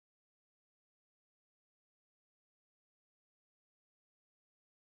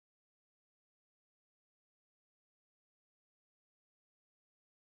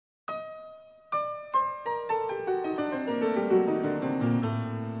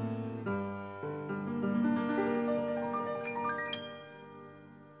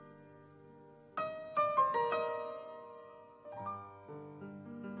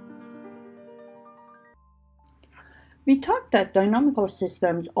We talked that dynamical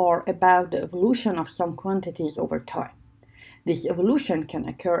systems are about the evolution of some quantities over time. This evolution can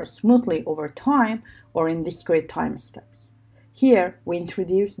occur smoothly over time or in discrete time steps. Here, we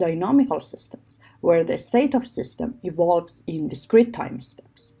introduce dynamical systems, where the state of a system evolves in discrete time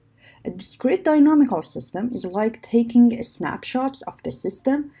steps. A discrete dynamical system is like taking snapshots of the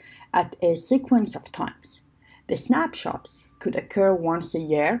system at a sequence of times. The snapshots could occur once a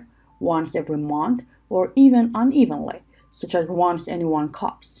year, once every month, or even unevenly, such as once any 1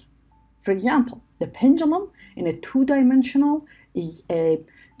 cups. For example, the pendulum in a 2-dimensional is a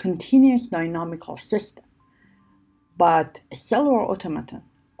continuous dynamical system, but a cellular automaton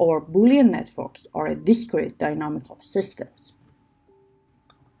or Boolean networks are a discrete dynamical systems.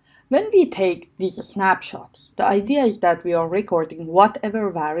 When we take these snapshots, the idea is that we are recording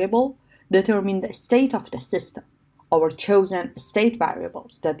whatever variable determine the state of the system, our chosen state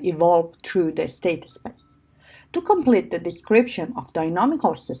variables that evolve through the state space. To complete the description of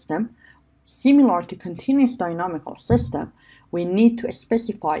dynamical system, similar to continuous dynamical system, we need to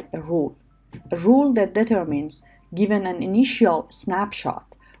specify a rule that determines, given an initial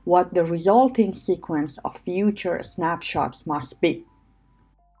snapshot, what the resulting sequence of future snapshots must be.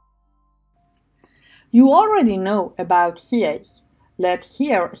 You already know about CAs. Let's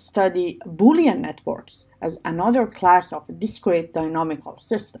here study Boolean networks as another class of discrete dynamical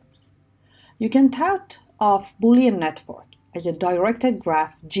systems. You can thought of Boolean network as a directed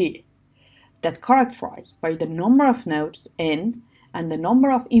graph G that characterized by the number of nodes n and the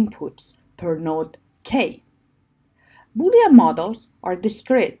number of inputs per node k. Boolean models are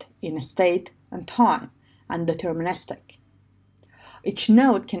discrete in state and time and deterministic. Each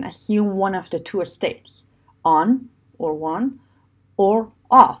node can assume one of the two states, on or 1 or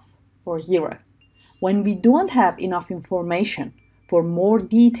off or 0. When we don't have enough information for more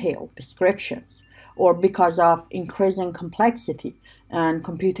detailed descriptions, or because of increasing complexity and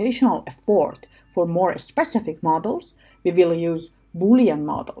computational effort for more specific models, we will use Boolean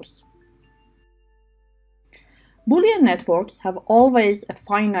models. Boolean networks have always a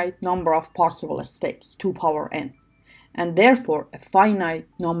finite number of possible states, 2 power n, and therefore a finite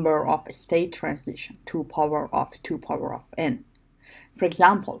number of state transitions, 2 power of n. For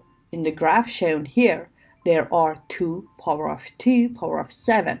example, in the graph shown here, there are 2 power of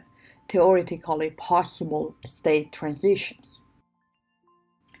 7 theoretically possible state transitions.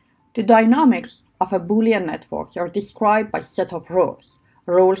 The dynamics of a Boolean network are described by a set of rules.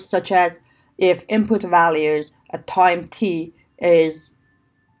 Rules such as if input values at time t is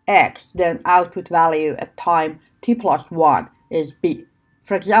x, then output value at time t plus 1 is b.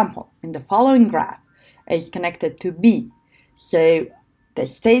 For example, in the following graph, A is connected to b, so the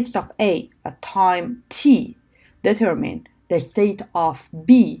states of A at time t determine the state of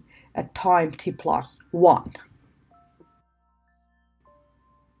b at time t plus 1.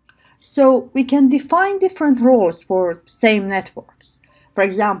 So we can define different rules for same networks. For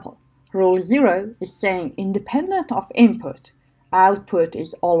example, rule 0 is saying independent of input, output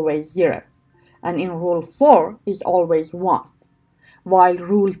is always 0, and in rule 4 is always 1, while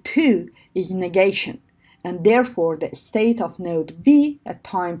rule 2 is negation, and therefore the state of node B at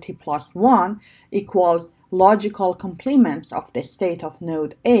time t plus 1 equals logical complements of the state of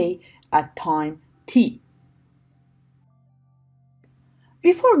node A at time t.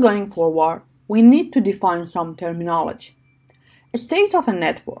 Before going forward, we need to define some terminology. A state of a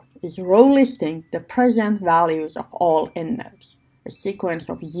network is row listing the present values of all n nodes, a sequence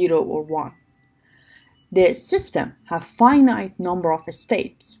of 0 or 1. The system has finite number of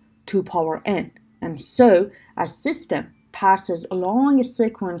states, 2 power n, and so a system passes along a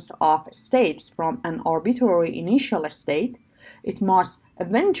sequence of states from an arbitrary initial state, it must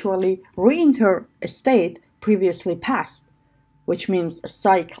eventually re-enter a state previously passed, which means a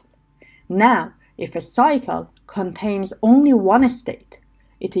cycle. Now, if a cycle contains only one state,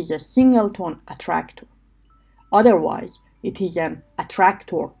 it is a singleton attractor. Otherwise, it is an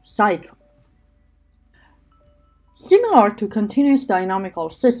attractor cycle. Similar to continuous dynamical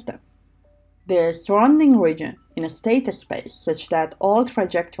system, the surrounding region in a state space such that all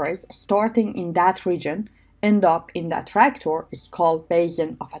trajectories starting in that region end up in the attractor is called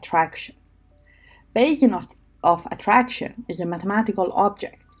basin of attraction. Basin of attraction is a mathematical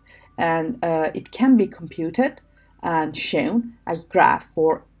object, and it can be computed and shown as graph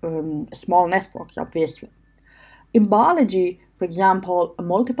for small networks, obviously. In biology, for example, a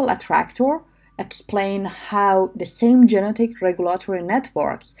multiple attractor explain how the same genetic regulatory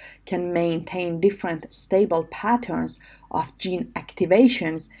networks can maintain different stable patterns of gene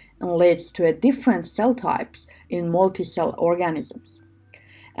activations and leads to a different cell types in multi-cell organisms.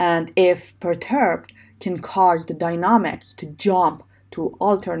 And if perturbed, can cause the dynamics to jump to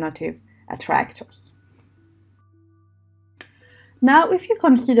alternative attractors. Now, if you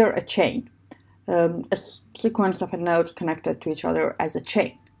consider a chain, a sequence of nodes connected to each other as a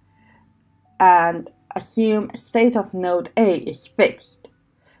chain, and assume state of node A is fixed,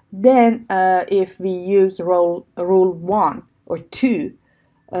 then if we use rule 1 or 2,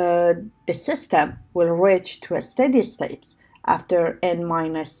 the system will reach to a steady state after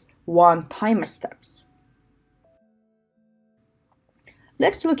n-1 time steps.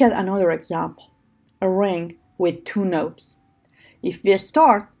 Let's look at another example, a ring with 2 nodes. If we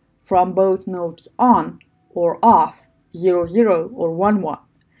start from both nodes on or off, 0, 0 or 1, 1,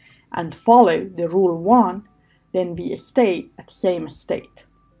 and follow the rule 1, then we stay at the same state.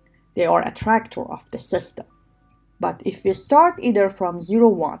 They are attractor of the system. But if we start either from 0,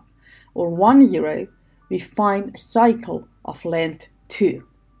 1 or 1, 0, we find a cycle of length 2.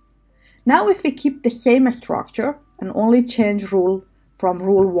 Now if we keep the same structure and only change rule from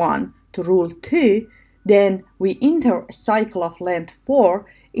rule 1 to rule 2, then we enter a cycle of length 4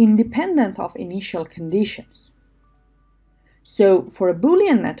 independent of initial conditions. So for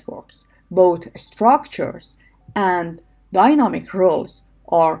Boolean networks, both structures and dynamic rules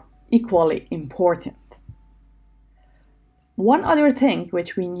are equally important. One other thing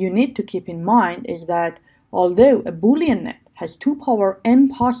which you need to keep in mind is that although a Boolean net has 2 power n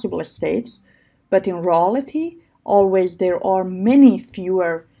possible states, but in reality, always there are many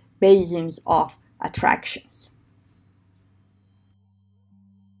fewer basins of attractions.